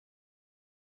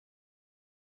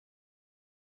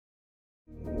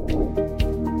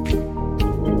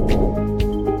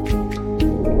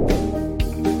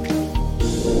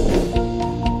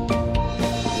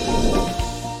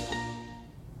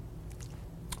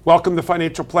Welcome to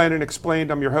Financial Planning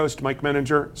Explained. I'm your host, Mike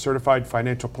Menninger, certified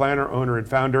financial planner, owner and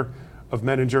founder of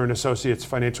Menninger and Associates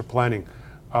Financial Planning.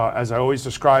 As I always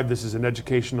describe, this is an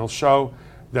educational show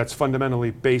that's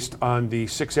fundamentally based on the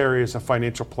 6 areas of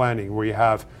financial planning, where you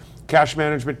have cash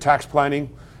management, tax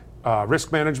planning,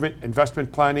 risk management,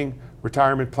 investment planning,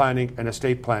 retirement planning, and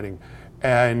estate planning.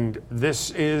 And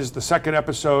this is the second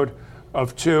episode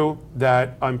of 2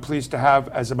 that I'm pleased to have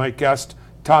as my guest,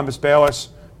 Thomas Baylis,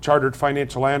 Chartered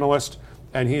Financial Analyst,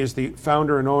 and he is the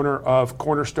founder and owner of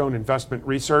Cornerstone Investment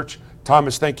Research.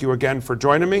 Thomas, thank you again for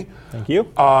joining me. Thank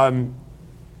you.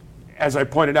 As I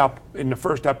pointed out in the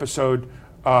first episode,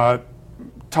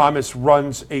 Thomas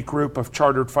runs a group of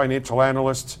chartered financial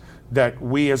analysts that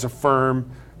we as a firm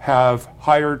have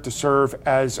hired to serve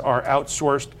as our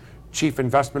outsourced chief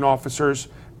investment officers,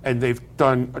 and they've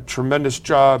done a tremendous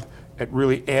job at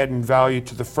really adding value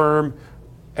to the firm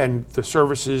and the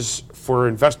services for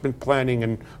investment planning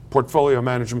and portfolio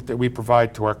management that we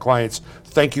provide to our clients.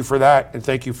 Thank you for that, and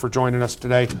thank you for joining us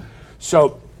today.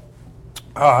 So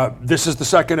this is the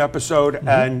second episode,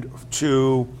 and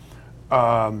to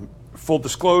full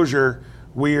disclosure,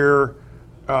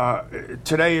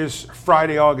 today is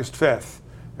Friday, August 5th,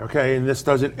 okay, and this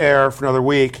doesn't air for another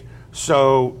week.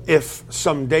 So if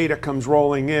some data comes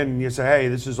rolling in and you say, hey,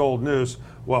 this is old news,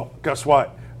 well, guess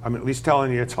what? I'm at least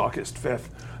telling you it's August 5th.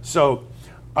 So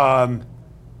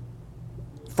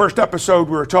first episode,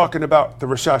 we were talking about the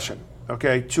recession,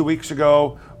 okay? 2 weeks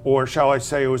ago, or shall I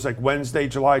say it was like Wednesday,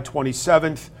 July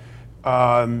 27th,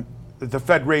 the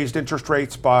Fed raised interest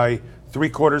rates by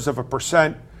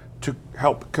 0.75% to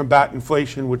help combat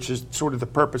inflation, which is sort of the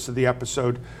purpose of the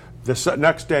episode. The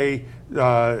next day,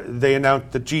 they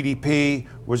announced that GDP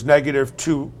was negative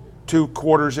two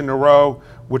quarters in a row,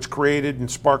 which created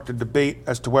and sparked a debate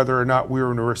as to whether or not we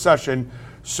were in a recession.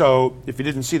 So if you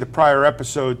didn't see the prior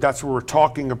episode, that's what we're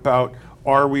talking about.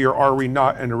 Are we or are we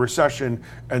not in a recession?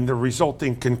 And the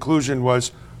resulting conclusion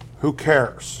was, who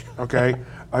cares, okay?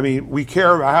 I mean, we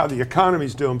care about how the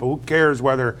economy's doing, but who cares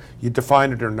whether you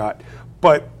define it or not?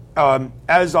 But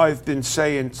as I've been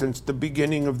saying since the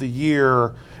beginning of the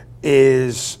year,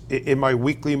 is in my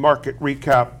weekly market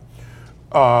recap,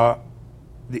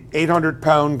 the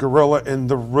 800-pound gorilla in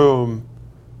the room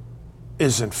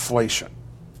is inflation.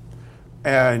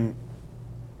 And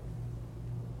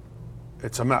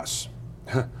it's a mess.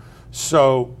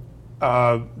 So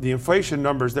the inflation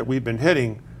numbers that we've been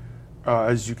hitting,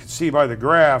 as you can see by the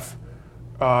graph,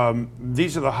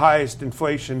 these are the highest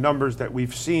inflation numbers that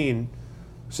we've seen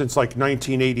since like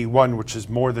 1981, which is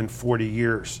more than 40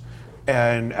 years.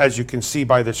 And as you can see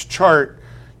by this chart,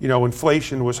 you know,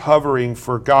 inflation was hovering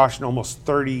for, almost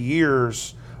 30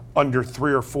 years under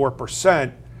 3 or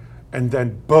 4%, and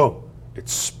then boom, it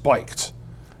spiked.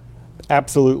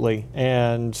 Absolutely.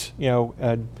 And, you know,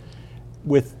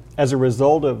 as a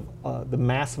result of the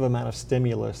massive amount of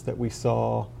stimulus that we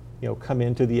saw, you know, come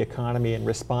into the economy in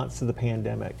response to the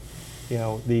pandemic, you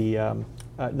know,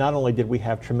 not only did we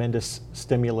have tremendous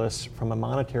stimulus from a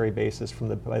monetary basis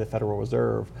by the Federal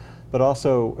Reserve, but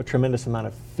also a tremendous amount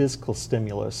of fiscal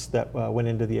stimulus that went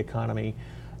into the economy.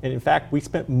 And in fact, we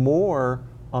spent more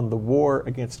on the war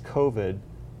against COVID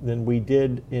than we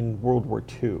did in World War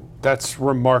II. That's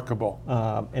remarkable.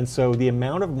 And so the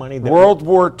amount of money that World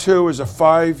War II is a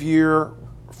 4-year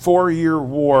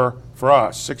war for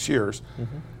us, 6 years.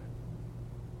 Mm-hmm.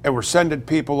 And we're sending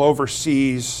people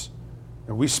overseas,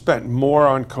 and we spent more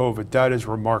on COVID. That is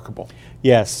remarkable.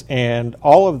 Yes, and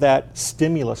all of that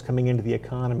stimulus coming into the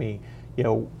economy, you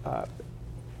know,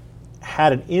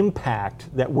 had an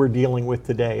impact that we're dealing with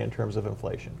today in terms of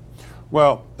inflation.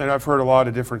 Well, and I've heard a lot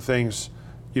of different things.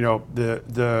 You know,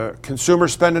 the consumer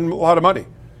spending a lot of money,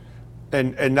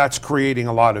 and that's creating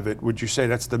a lot of it. Would you say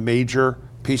that's the major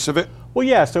piece of it? Well,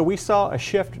 yeah, so we saw a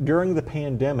shift during the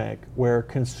pandemic where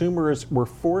consumers were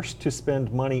forced to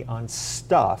spend money on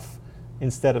stuff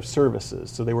instead of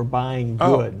services. So they were buying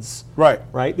goods,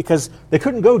 right? Because they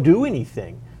couldn't go do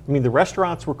anything. I mean, the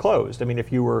restaurants were closed. I mean,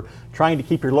 if you were trying to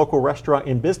keep your local restaurant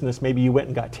in business, maybe you went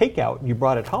and got takeout and you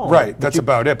brought it home. Right, that's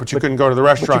about it, but you couldn't go to the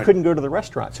restaurant. But you couldn't go to the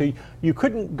restaurant. So you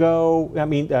couldn't go, I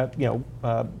mean,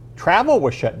 travel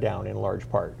was shut down in large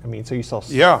part. I mean, so you saw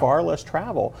far less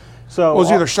travel. So it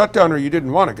was either shut down or you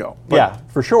didn't want to go. Yeah,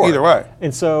 for sure. Either way.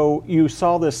 And so you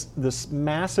saw this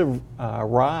massive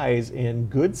rise in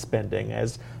goods spending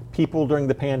as people during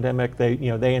the pandemic,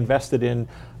 they invested in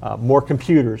more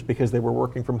computers because they were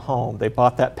working from home. They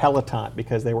bought that Peloton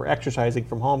because they were exercising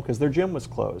from home because their gym was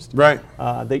closed. Right.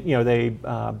 They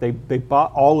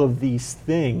bought all of these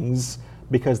things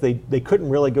because they couldn't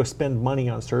really go spend money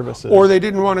on services. Or they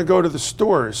didn't want to go to the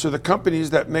stores. So the companies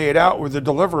that made out were the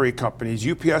delivery companies,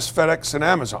 UPS, FedEx, and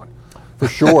Amazon. For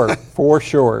sure,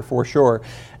 for sure.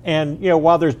 And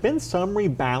while there's been some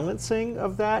rebalancing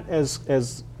of that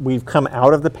as we've come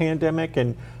out of the pandemic,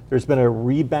 and there's been a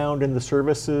rebound in the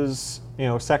services,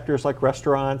 sectors like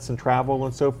restaurants and travel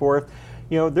and so forth,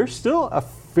 there's still a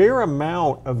fair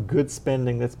amount of good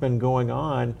spending that's been going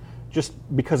on just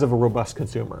because of a robust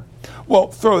consumer.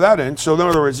 Well, throw that in. So in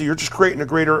other words, you're just creating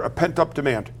a pent-up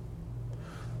demand.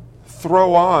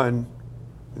 Throw on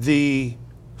the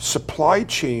supply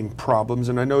chain problems,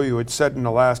 and I know you had said in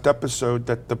the last episode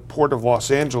that the Port of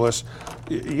Los Angeles,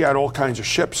 you had all kinds of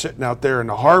ships sitting out there in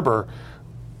the harbor.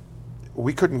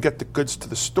 We couldn't get the goods to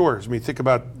the stores. I mean, think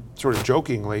about, sort of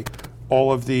jokingly,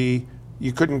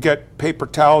 you couldn't get paper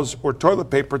towels or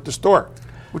toilet paper at the store,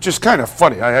 which is kind of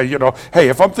funny. Hey,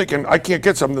 if I'm thinking I can't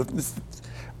get something,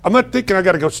 I'm not thinking I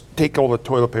got to go take all the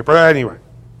toilet paper. Anyway,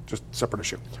 just a separate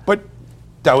issue. But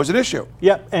that was an issue.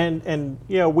 Yeah, and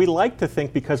we like to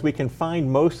think because we can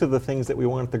find most of the things that we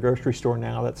want at the grocery store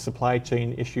now that supply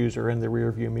chain issues are in the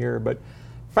rearview mirror, but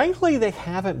frankly they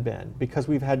haven't been because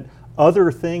we've had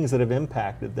other things that have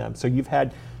impacted them. So you've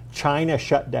had China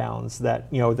shutdowns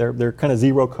that their kind of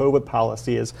zero COVID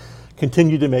policy has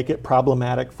continued to make it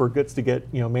problematic for goods to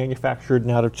get manufactured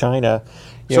and out of China.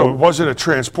 So it wasn't a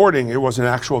transporting; it was an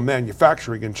actual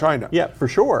manufacturing in China. Yeah, for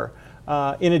sure.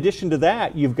 In addition to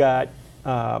that, you've got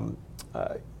in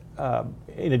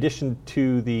addition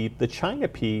to the China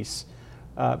piece,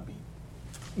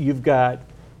 you've got.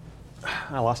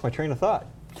 I lost my train of thought.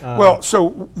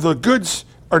 So the goods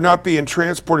are not being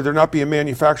transported, they're not being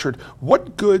manufactured.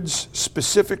 What goods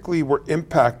specifically were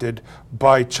impacted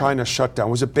by China's shutdown?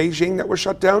 Was it Beijing that was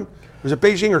shut down? Was it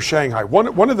Beijing or Shanghai?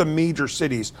 One of the major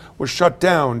cities was shut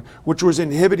down, which was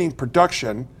inhibiting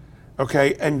production,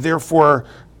 okay, and therefore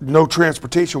no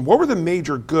transportation. What were the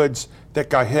major goods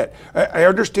that got hit? I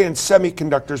understand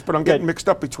semiconductors, but I'm getting mixed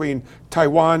up between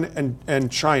Taiwan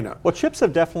and China. Well, chips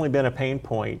have definitely been a pain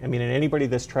point. I mean, and anybody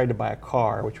that's tried to buy a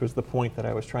car, which was the point that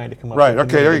I was trying to come up with. Right,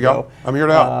 okay, there you go. I'm here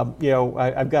to help.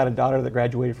 I've got a daughter that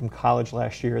graduated from college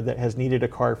last year that has needed a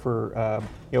car for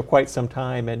quite some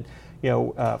time, and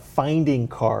finding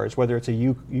cars, whether it's a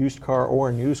used car or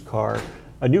a new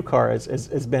car,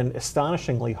 has been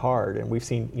astonishingly hard, and we've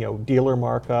seen dealer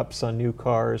markups on new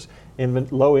cars,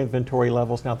 low inventory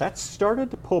levels. Now that's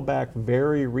started to pull back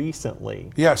very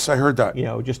recently. Yes, I heard that.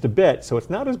 Just a bit. So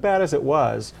it's not as bad as it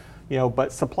was.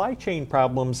 But supply chain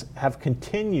problems have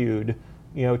continued,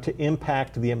 to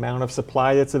impact the amount of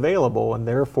supply that's available, and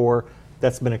therefore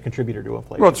that's been a contributor to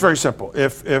inflation. Well, it's very simple.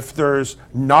 If there's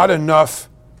not enough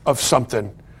of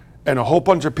something, and a whole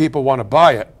bunch of people want to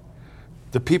buy it,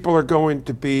 the people are going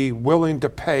to be willing to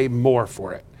pay more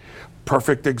for it.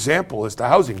 Perfect example is the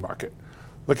housing market.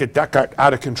 Look at that, got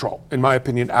out of control, in my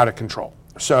opinion, out of control.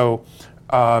 So,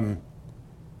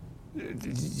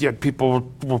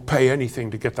 people will pay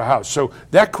anything to get the house. So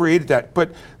that created that.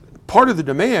 But part of the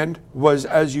demand was,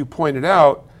 as you pointed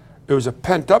out, it was a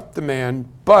pent up demand.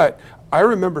 But I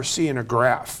remember seeing a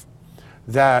graph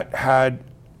that had,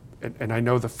 and I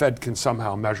know the Fed can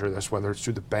somehow measure this, whether it's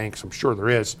through the banks, I'm sure there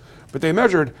is, but they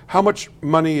measured how much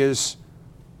money is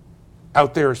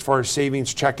out there as far as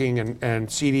savings, checking, and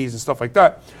CDs and stuff like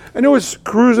that. And it was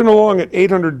cruising along at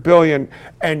 800 billion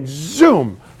and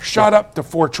zoom, shot up to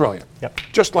 4 trillion. Yep.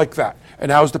 Just like that.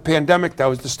 And that was the pandemic, that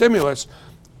was the stimulus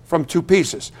from two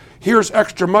pieces. Here's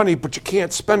extra money, but you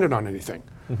can't spend it on anything.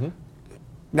 Mm-hmm.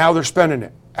 Now they're spending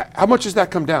it. How much has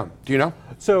that come down? Do you know?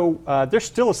 So there's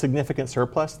still a significant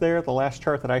surplus there. The last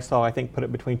chart that I saw, I think, put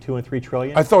it between 2 and 3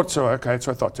 trillion. I thought so. Okay, that's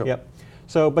what I thought too. Yep.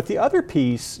 So, but the other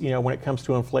piece, when it comes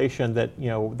to inflation that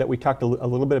that we talked a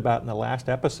little bit about in the last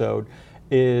episode,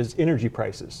 is energy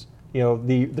prices.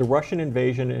 The Russian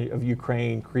invasion of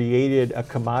Ukraine created a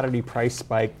commodity price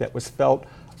spike that was felt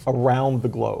around the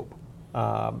globe,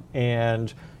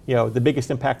 and the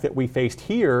biggest impact that we faced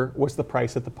here was the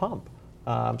price at the pump.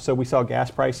 So we saw gas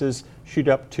prices shoot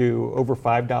up to over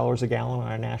 $5 a gallon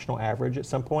on a national average at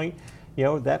some point.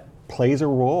 That plays a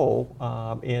role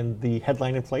in the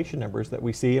headline inflation numbers that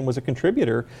we see, and was a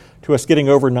contributor to us getting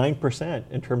over 9%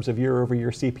 in terms of year-over-year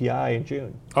CPI in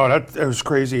June. Oh, that was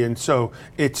crazy. And so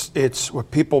it's what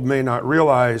people may not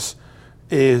realize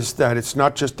is that it's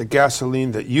not just the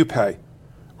gasoline that you pay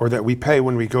or that we pay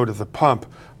when we go to the pump,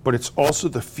 but it's also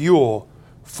the fuel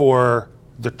for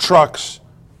the trucks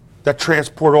that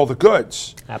transport all the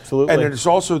goods. Absolutely. And it is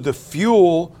also the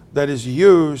fuel that is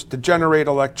used to generate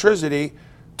electricity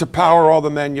to power all the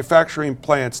manufacturing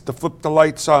plants, to flip the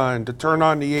lights on, to turn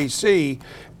on the AC.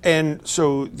 And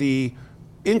so the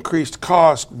increased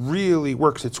cost really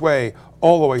works its way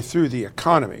all the way through the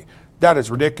economy. That is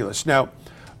ridiculous. Now,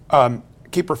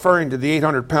 keep referring to the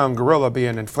 800-pound gorilla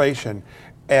being inflation.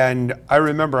 And I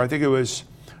remember, I think it was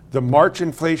the March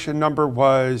inflation number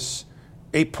was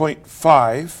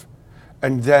 8.5,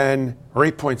 and then, or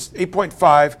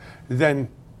 8.5, then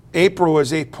April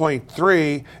was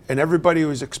 8.3, and everybody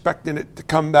was expecting it to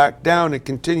come back down and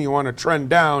continue on a trend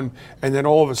down, and then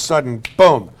all of a sudden,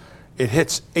 boom, it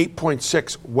hits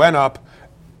 8.6, went up,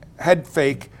 head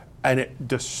fake, and it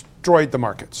destroyed the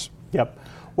markets. Yep.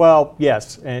 Well,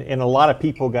 yes, and a lot of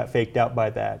people got faked out by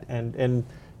that. And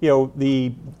you know,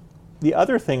 the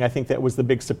other thing I think that was the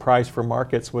big surprise for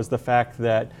markets was the fact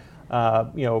that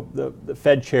you know, the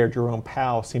Fed Chair Jerome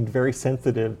Powell seemed very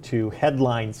sensitive to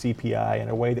headline CPI in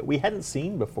a way that we hadn't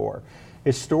seen before.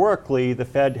 Historically, the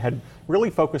Fed had really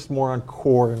focused more on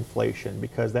core inflation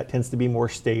because that tends to be more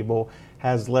stable,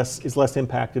 is less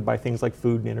impacted by things like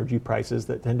food and energy prices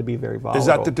that tend to be very volatile. Is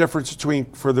that the difference between,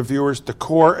 for the viewers, the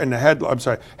core and the headline? I'm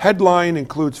sorry, headline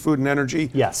includes food and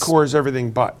energy. Yes. Core is everything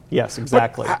but. Yes,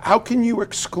 exactly. But how can you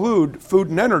exclude food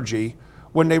and energy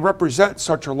when they represent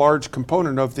such a large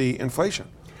component of the inflation?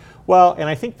 Well, and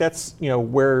I think that's, you know,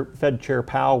 where Fed Chair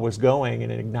Powell was going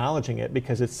and acknowledging it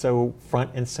because it's so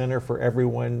front and center for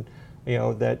everyone, you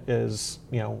know, that is,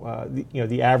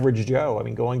 the average Joe. I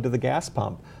mean, going to the gas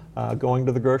pump, going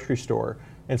to the grocery store.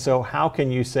 And so how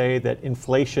can you say that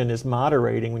inflation is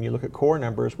moderating when you look at core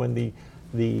numbers when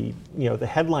the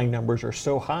headline numbers are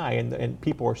so high and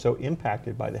people are so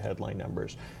impacted by the headline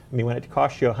numbers? I mean, when it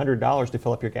costs you $100 to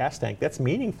fill up your gas tank, that's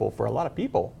meaningful for a lot of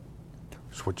people.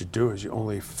 So what you do is you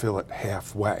only fill it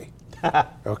halfway,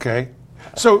 okay?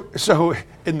 So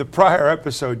in the prior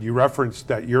episode, you referenced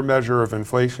that your measure of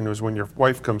inflation was when your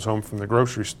wife comes home from the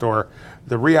grocery store.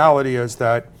 The reality is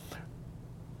that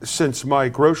since my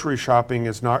grocery shopping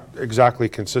is not exactly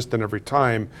consistent every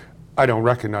time, I don't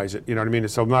recognize it, you know what I mean?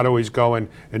 So I'm not always going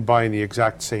and buying the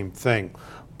exact same thing.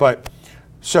 But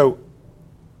so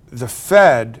the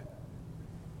Fed,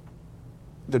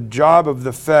 the job of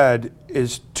the Fed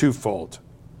is twofold.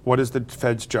 What is the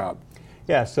Fed's job?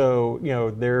 Yeah, so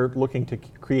they're looking to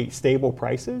create stable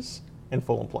prices and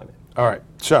full employment. All right,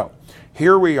 so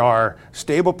here we are.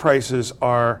 Stable prices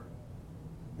are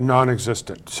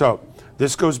non-existent. So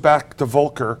this goes back to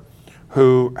Volcker,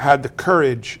 who had the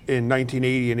courage in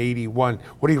 1980 and 81.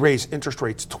 What did he raise interest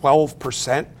rates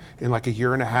 12% in like a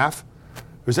year and a half?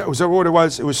 Was that what it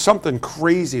was? It was something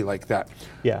crazy like that.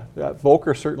 Yeah,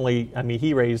 Volcker certainly. I mean,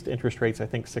 he raised interest rates, I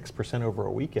think, 6% over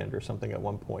a weekend or something at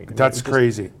one point. I mean, that's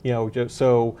crazy.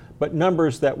 But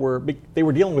numbers that they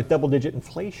were dealing with double-digit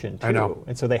inflation too. I know.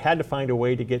 And so they had to find a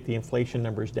way to get the inflation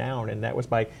numbers down, and that was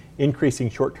by increasing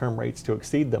short-term rates to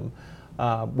exceed them.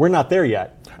 We're not there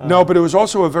yet. No, but it was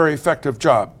also a very effective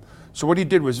job. So what he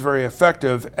did was very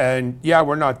effective, and yeah,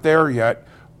 we're not there yet.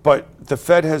 But the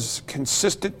Fed has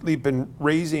consistently been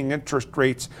raising interest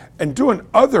rates and doing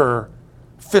other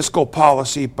fiscal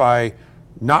policy by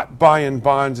not buying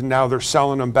bonds, and now they're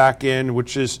selling them back in,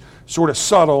 which is sort of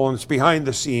subtle and it's behind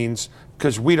the scenes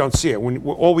because we don't see it. When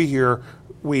all we hear,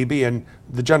 we being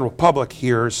the general public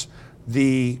hears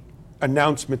the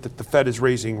announcement that the Fed is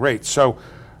raising rates. So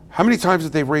how many times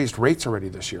have they raised rates already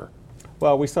this year?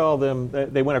 Well, we saw them,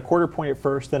 they went a quarter point at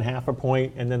first, then half a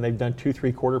point, and then they've done 2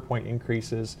 3/4 point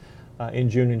increases in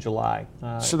June and July.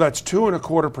 So that's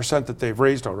 2.25% that they've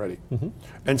raised already. Mm-hmm.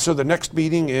 And so the next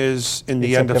meeting is in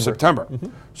the end of September. Mm-hmm.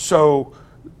 So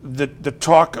the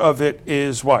talk of it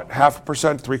is what,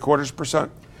 0.5%, 0.75%?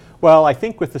 Well, I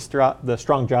think with the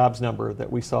strong jobs number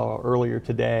that we saw earlier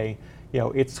today,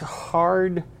 it's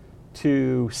hard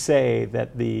to say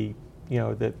that the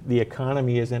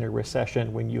economy is in a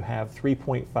recession when you have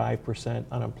 3.5%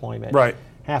 unemployment. Right.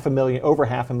 Over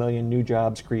 500,000 new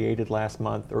jobs created last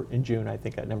month, or in June, I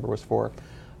think that number was 4.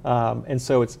 And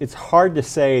so it's hard to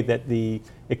say that the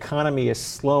economy is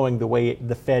slowing the way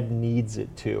the Fed needs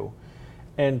it to.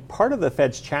 And part of the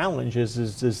Fed's challenge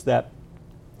is that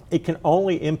it can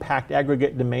only impact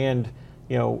aggregate demand,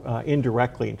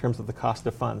 indirectly in terms of the cost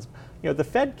of funds. The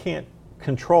Fed can't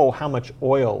control how much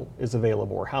oil is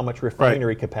available or how much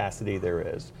refinery capacity there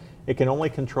is. It can only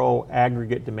control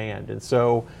aggregate demand. And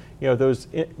so,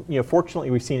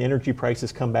 fortunately we've seen energy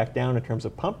prices come back down in terms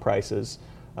of pump prices,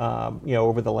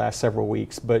 over the last several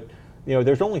weeks, but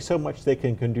there's only so much they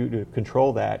can do to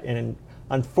control that. And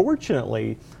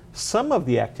unfortunately, some of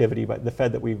the activity by the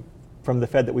Fed that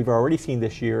we've already seen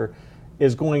this year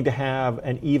is going to have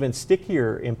an even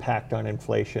stickier impact on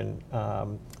inflation,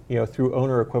 through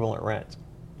owner equivalent rent.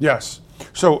 Yes.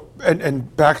 So,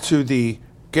 and back to the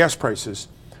gas prices,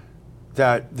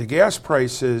 that the gas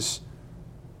prices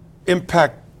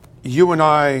impact you and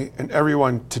I and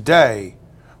everyone today,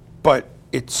 but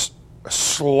it's a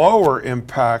slower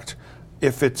impact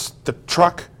if it's the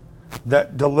truck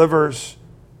that delivers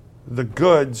the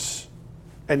goods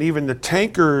and even the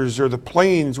tankers or the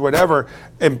planes, whatever.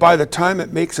 And by the time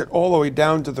it makes it all the way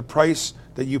down to the price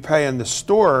that you pay in the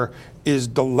store is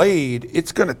delayed,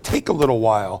 it's going to take a little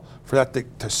while for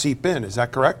that to seep in. Is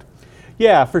that correct?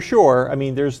 Yeah, for sure. I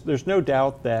mean, there's no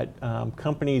doubt that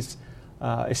companies,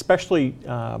 especially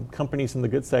companies in the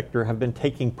goods sector, have been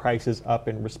taking prices up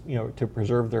to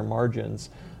preserve their margins.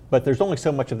 But there's only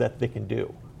so much of that they can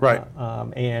do. Right.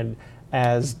 And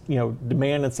as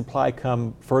demand and supply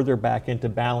come further back into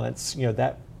balance,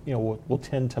 that will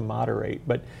tend to moderate.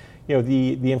 But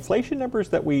the inflation numbers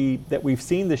that we've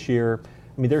seen this year,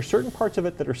 I mean, there are certain parts of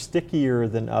it that are stickier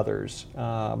than others.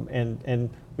 And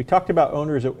we talked about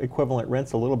owners equivalent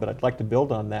rents a little bit. I'd like to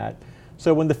build on that.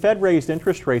 So when the Fed raised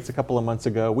interest rates a couple of months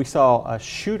ago, we saw a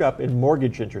shoot up in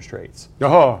mortgage interest rates.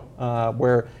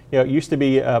 Where it used to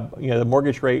be the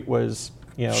mortgage rate was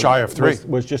shy of 3,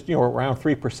 was just around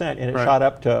 3%, and it right. shot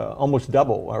up to almost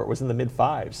double, or it was in the mid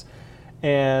 5s.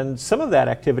 And some of that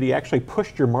activity actually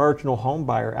pushed your marginal home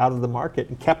buyer out of the market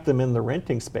and kept them in the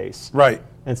renting space. Right.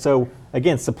 And so,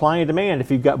 again, supply and demand, if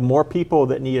you've got more people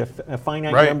that need a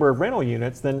finite right. number of rental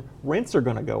units, then rents are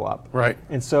going to go up. Right.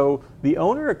 And so the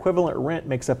owner equivalent rent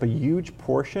makes up a huge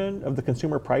portion of the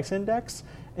consumer price index.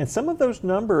 And some of those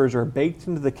numbers are baked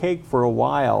into the cake for a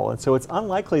while. And so it's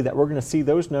unlikely that we're going to see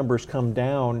those numbers come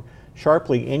down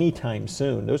sharply anytime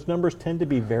soon. Those numbers tend to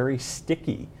be very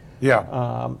sticky.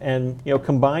 Yeah. And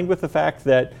combined with the fact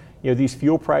that these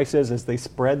fuel prices, as they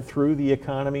spread through the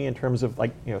economy in terms of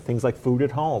things like food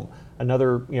at home,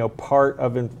 another part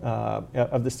of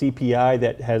the CPI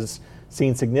that has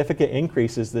seen significant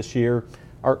increases this year,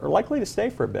 are likely to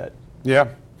stay for a bit. Yeah.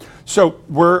 So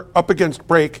we're up against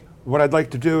break. What I'd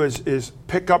like to do is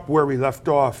pick up where we left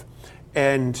off,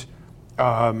 and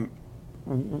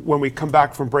when we come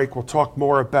back from break, we'll talk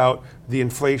more about the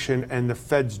inflation and the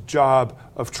Fed's job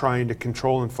of trying to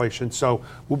control inflation. So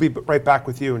we'll be right back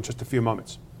with you in just a few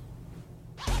moments.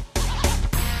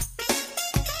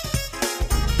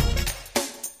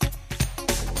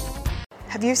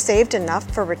 Have you saved enough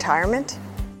for retirement?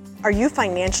 Are you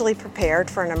financially prepared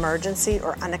for an emergency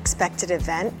or unexpected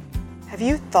event? Have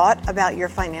you thought about your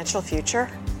financial future?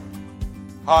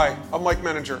 Hi, I'm Mike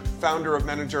Menninger, founder of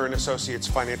Menninger & Associates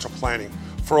Financial Planning.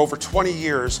 For over 20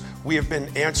 years, we have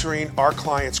been answering our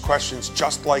clients' questions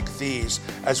just like these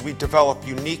as we develop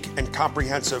unique and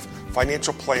comprehensive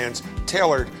financial plans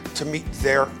tailored to meet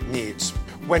their needs.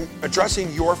 When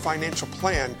addressing your financial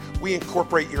plan, we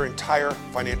incorporate your entire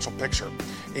financial picture,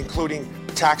 including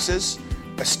taxes,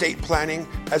 estate planning,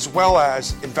 as well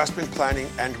as investment planning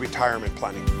and retirement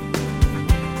planning.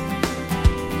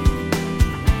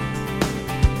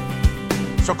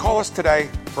 So call us today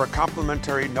for a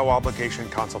complimentary, no-obligation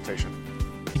consultation.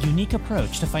 A unique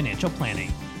approach to financial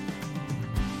planning.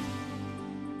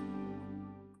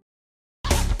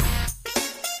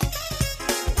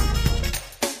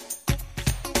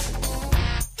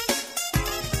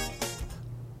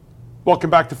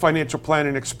 Welcome back to Financial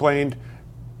Planning Explained.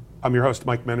 I'm your host,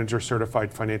 Mike Menninger,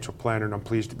 certified financial planner, and I'm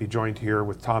pleased to be joined here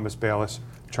with Thomas Bayless,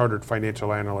 chartered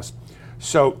financial analyst.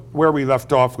 So where we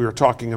left off, we were talking